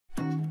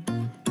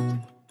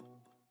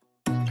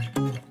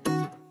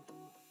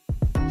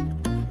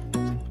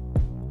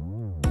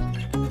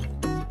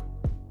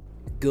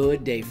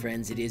Good day,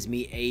 friends. It is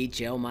me,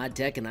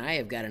 HLModTech, and I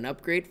have got an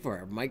upgrade for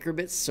our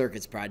microbit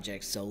circuits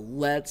project, so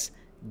let's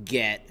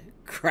get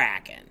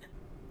cracking.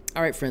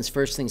 Alright friends,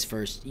 first things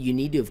first, you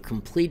need to have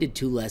completed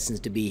 2 lessons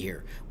to be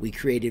here. We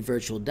created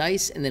virtual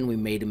dice and then we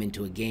made them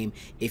into a game.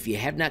 If you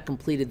have not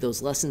completed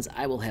those lessons,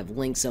 I will have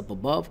links up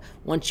above.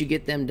 Once you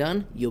get them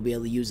done, you'll be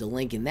able to use a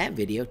link in that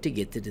video to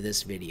get to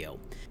this video.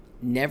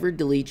 Never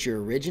delete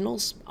your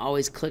originals.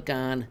 Always click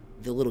on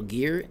the little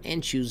gear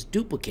and choose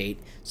duplicate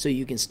so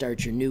you can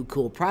start your new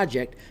cool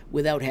project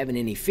without having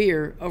any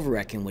fear of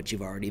wrecking what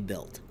you've already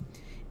built.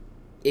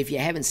 If you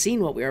haven't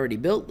seen what we already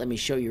built, let me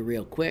show you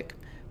real quick.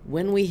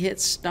 When we hit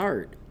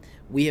start,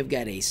 we have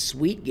got a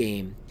sweet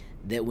game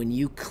that when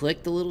you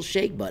click the little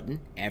shake button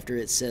after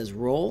it says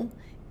roll,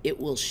 it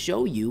will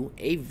show you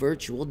a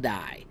virtual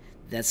die.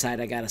 That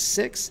side I got a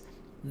 6,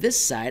 this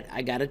side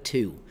I got a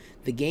 2.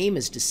 The game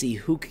is to see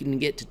who can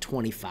get to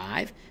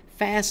 25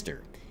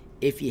 faster.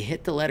 If you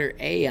hit the letter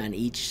A on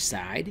each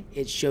side,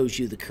 it shows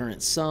you the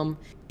current sum.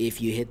 If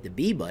you hit the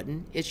B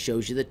button, it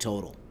shows you the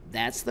total.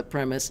 That's the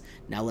premise.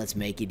 Now let's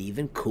make it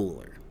even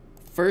cooler.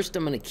 First,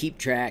 I'm going to keep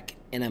track,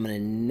 and I'm going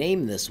to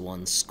name this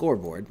one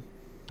Scoreboard,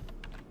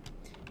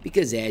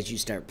 because as you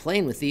start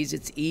playing with these,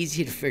 it's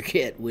easy to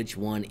forget which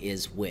one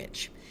is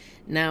which.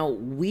 Now,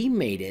 we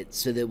made it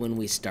so that when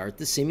we start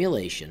the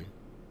simulation,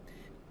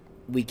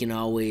 we can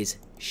always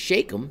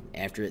shake them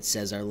after it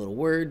says our little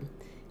word,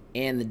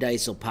 and the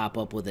dice will pop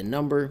up with a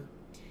number.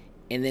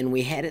 And then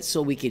we had it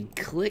so we could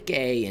click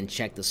A and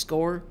check the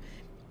score,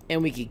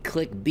 and we could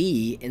click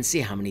B and see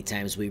how many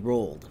times we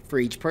rolled. For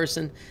each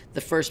person, the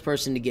first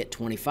person to get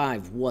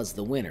 25 was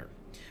the winner.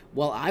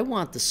 Well, I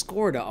want the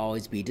score to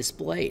always be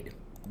displayed.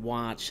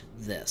 Watch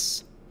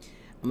this.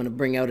 I'm going to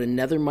bring out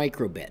another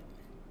microbit.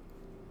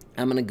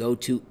 I'm going to go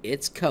to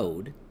its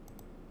code.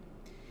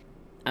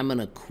 I'm going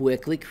to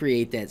quickly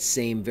create that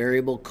same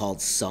variable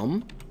called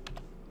sum,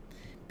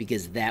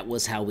 because that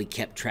was how we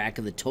kept track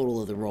of the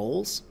total of the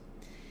rolls.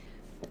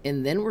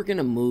 And then we're going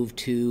to move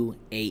to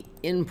a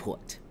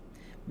input.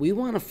 We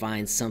want to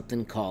find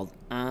something called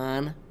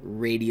on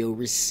radio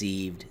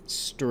received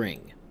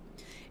string.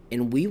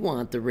 And we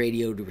want the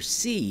radio to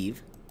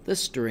receive the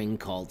string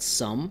called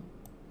sum.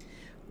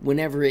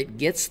 Whenever it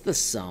gets the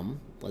sum,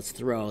 let's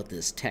throw out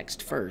this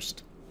text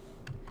first.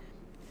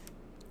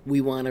 We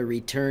want to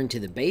return to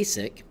the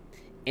basic,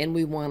 and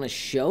we want to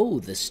show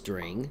the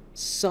string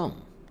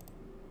sum.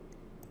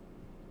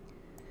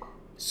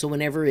 So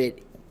whenever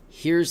it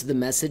hears the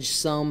message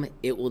sum,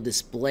 it will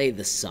display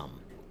the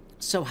sum.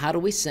 So how do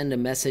we send a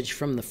message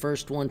from the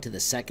first one to the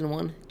second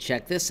one?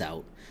 Check this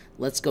out.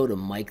 Let's go to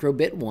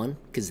microbit 1,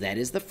 because that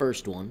is the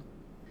first one.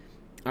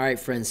 Alright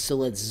friends, so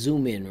let's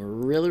zoom in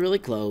really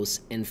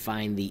close and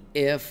find the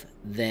if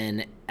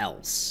then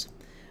else.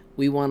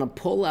 We want to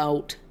pull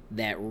out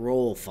that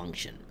roll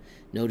function.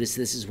 Notice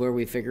this is where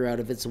we figure out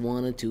if it's a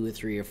 1, a 2, a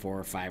 3, a 4,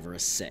 a 5, or a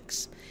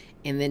 6.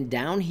 And then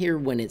down here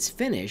when it's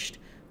finished,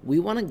 we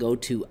want to go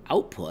to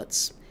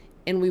outputs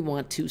and we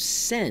want to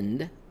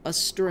send a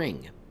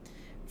string.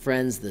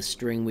 Friends, the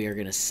string we are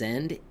going to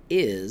send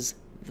is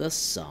the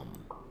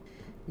sum.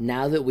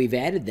 Now that we've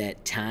added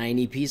that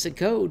tiny piece of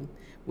code,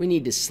 we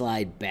need to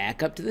slide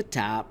back up to the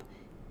top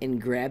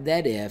and grab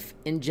that if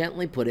and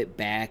gently put it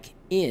back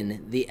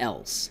in the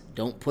else.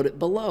 Don't put it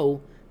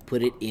below,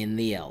 put it in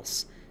the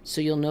else.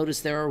 So you'll notice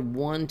there are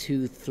 1,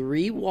 2,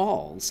 3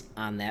 walls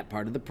on that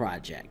part of the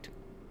project.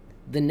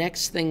 The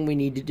next thing we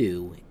need to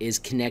do is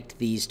connect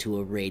these to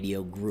a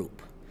radio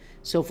group.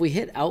 So if we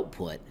hit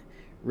output,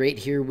 right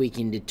here we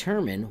can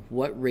determine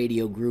what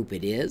radio group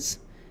it is.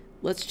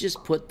 Let's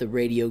just put the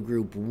radio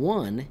group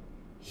 1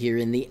 here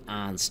in the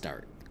on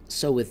start.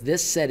 So with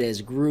this set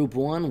as group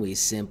 1, we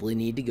simply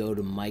need to go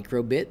to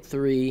microbit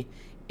 3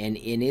 and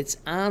in its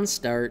on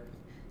start,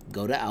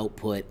 go to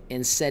output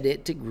and set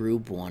it to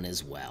group 1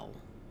 as well.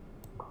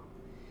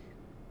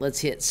 Let's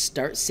hit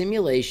start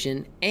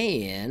simulation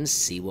and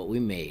see what we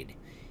made.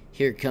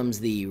 Here comes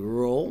the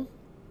roll.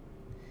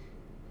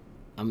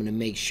 I'm going to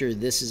make sure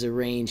this is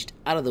arranged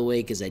out of the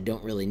way because I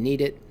don't really need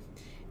it.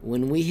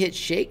 When we hit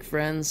shake,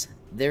 friends,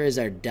 there is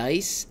our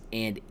dice,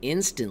 and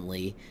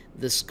instantly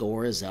the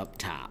score is up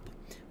top.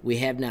 We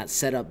have not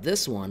set up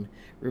this one.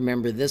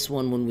 Remember, this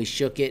one, when we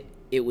shook it,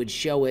 it would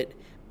show it,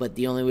 but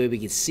the only way we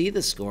could see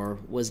the score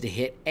was to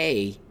hit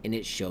A, and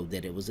it showed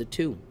that it was a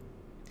 2.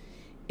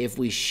 If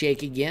we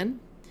shake again,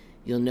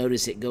 you'll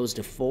notice it goes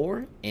to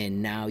 4,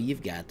 and now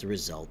you've got the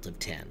result of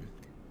 10.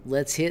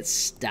 Let's hit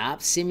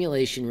stop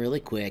simulation really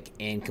quick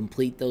and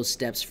complete those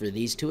steps for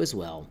these 2 as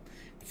well.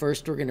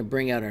 First, we're going to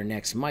bring out our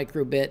next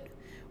microbit.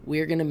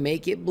 We're going to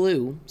make it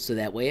blue so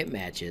that way it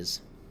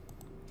matches.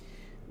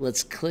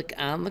 Let's click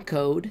on the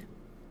code.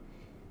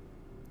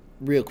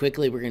 Real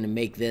quickly, we're going to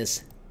make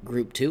this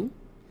group 2.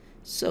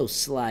 So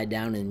slide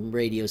down and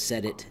radio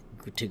set it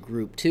to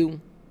group 2.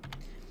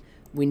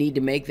 We need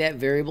to make that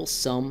variable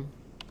sum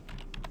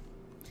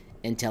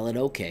and tell it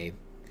OK.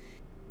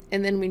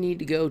 And then we need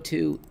to go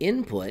to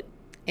input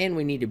and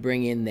we need to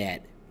bring in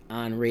that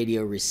on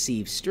radio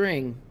receive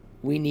string.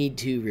 We need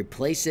to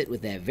replace it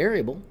with that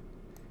variable.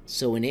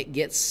 So when it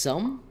gets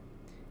sum,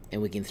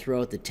 and we can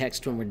throw out the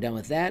text when we're done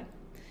with that,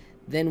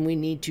 then we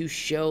need to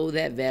show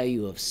that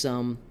value of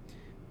sum,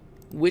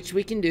 which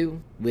we can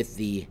do with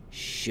the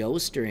show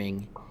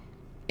string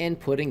and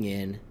putting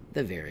in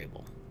the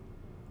variable.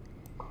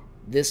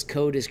 This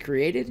code is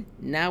created.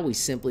 Now we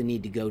simply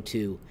need to go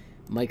to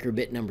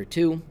microbit number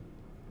 2,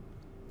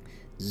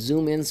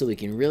 zoom in so we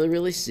can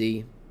really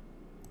see,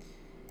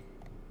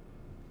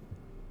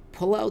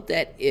 pull out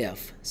that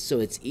if so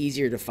it's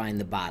easier to find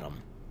the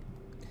bottom,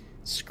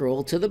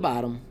 scroll to the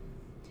bottom,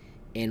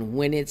 and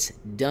when it's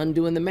done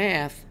doing the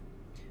math,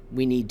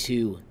 we need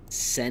to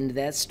send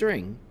that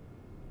string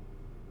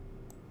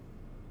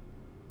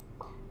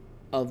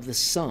of the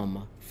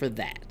sum for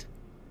that.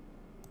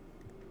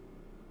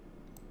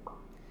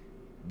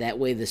 That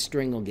way the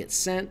string will get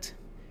sent,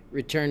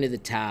 return to the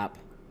top,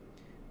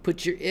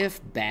 put your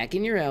if back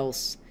in your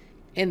else,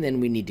 and then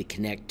we need to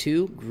connect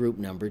to group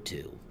number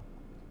 2.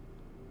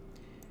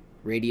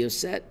 Radio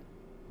set,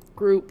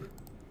 group,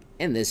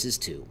 and this is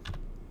 2.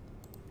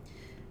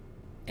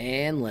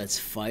 And let's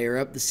fire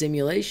up the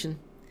simulation.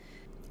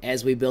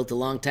 As we built a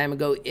long time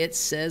ago, it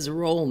says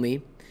roll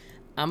me.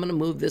 I'm going to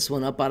move this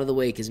one up out of the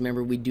way because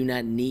remember, we do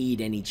not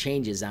need any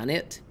changes on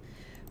it.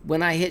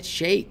 When I hit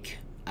shake,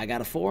 I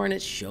got a 4 and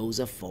it shows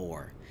a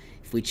 4.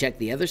 If we check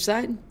the other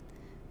side,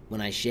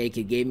 when I shake,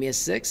 it gave me a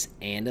 6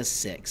 and a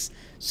 6.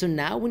 So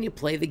now when you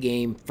play the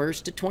game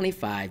 1st to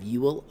 25,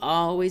 you will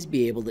always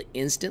be able to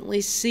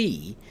instantly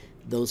see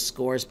those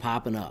scores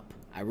popping up.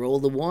 I roll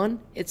the 1,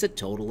 it's a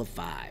total of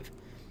 5.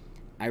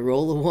 I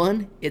roll the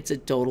 1, it's a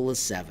total of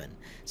 7.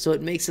 So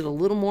it makes it a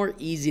little more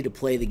easy to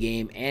play the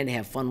game and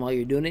have fun while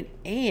you're doing it,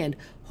 and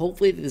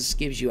hopefully this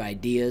gives you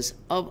ideas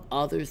of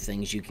other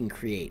things you can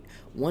create.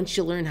 Once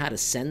you learn how to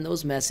send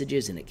those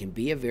messages and it can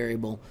be a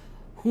variable,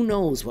 who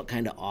knows what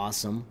kind of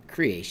awesome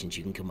creations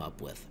you can come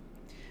up with.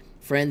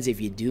 Friends,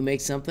 if you do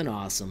make something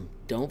awesome,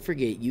 don't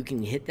forget you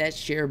can hit that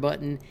share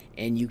button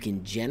and you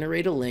can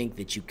generate a link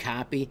that you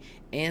copy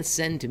and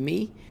send to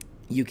me.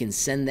 You can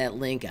send that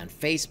link on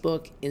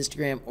Facebook,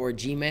 Instagram, or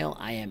Gmail.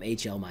 I am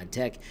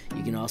HLModTech.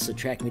 You can also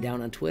track me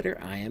down on Twitter.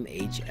 I am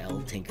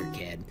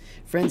Tinkercad.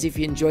 Friends, if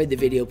you enjoyed the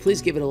video,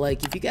 please give it a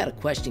like. If you got a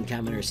question,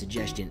 comment, or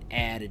suggestion,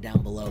 add it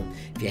down below.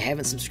 If you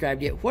haven't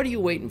subscribed yet, what are you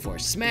waiting for?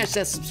 Smash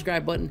that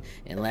subscribe button.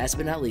 And last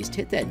but not least,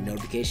 hit that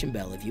notification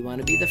bell if you want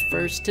to be the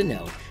first to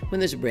know when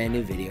there's a brand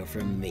new video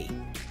from me,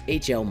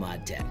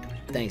 HLModTech.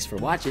 Thanks for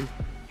watching.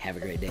 Have a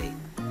great day.